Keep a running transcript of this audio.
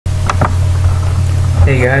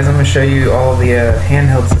Hey guys, I'm going to show you all the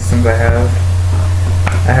handheld systems I have.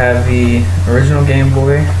 I have the original Game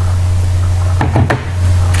Boy,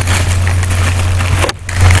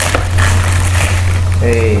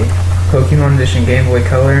 a Pokemon Edition Game Boy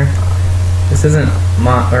Color. This isn't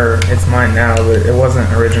mine, or it's mine now, but it wasn't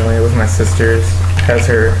originally. It was my sister's. It has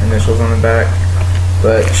her initials on the back,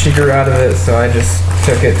 but she grew out of it, so I just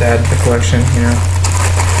took it to add to the collection, you know.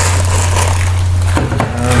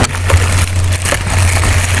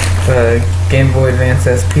 Game Boy Advance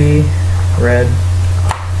SP, red.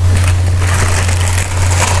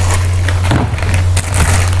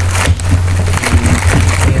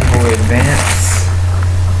 Game Boy Advance.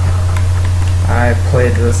 I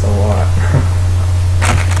played this a lot.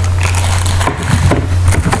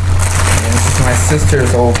 And this is my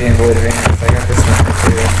sister's old Game Boy Advance. I got this one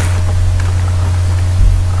too.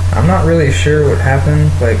 I'm not really sure what happened.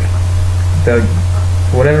 Like,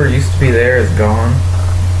 whatever used to be there is gone.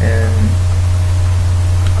 And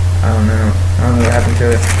I don't know what happened to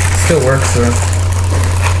it. Still works though.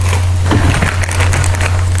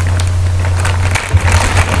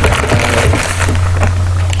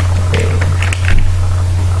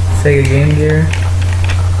 Sega Game Gear.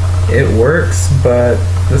 It works, but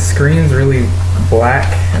the screen's really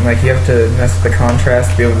black, and like you have to mess with the contrast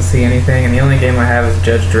to be able to see anything. And the only game I have is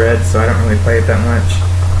Judge Dredd, so I don't really play it that much.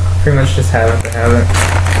 Pretty much just have it to have it.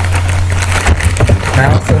 I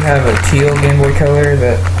also have a teal Game Boy Color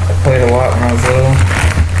that I played a lot when I was little,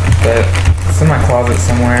 but it's in my closet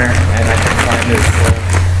somewhere and I can't find it. So.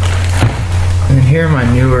 And then here are my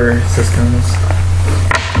newer systems.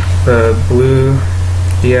 The blue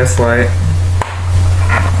DS Lite.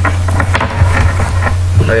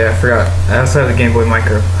 Oh yeah, I forgot. I also have the Game Boy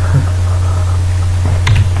Micro.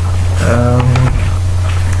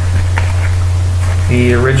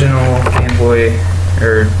 The original Game Boy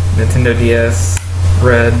or Nintendo DS.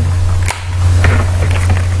 Red.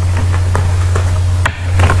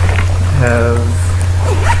 Have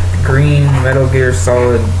green Metal Gear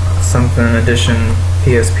Solid something edition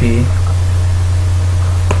PSP.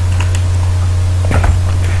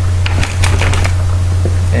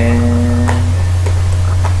 And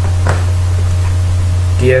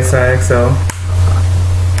DSi XL.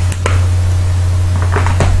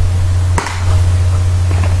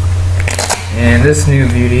 And this new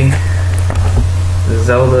beauty, the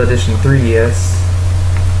Zelda Edition 3DS.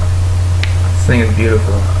 This thing is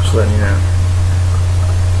beautiful, just letting you know.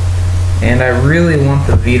 And I really want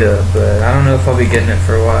the Vita, but I don't know if I'll be getting it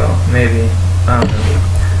for a while. Maybe. I don't know.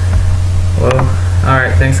 Well,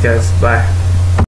 alright, thanks guys. Bye.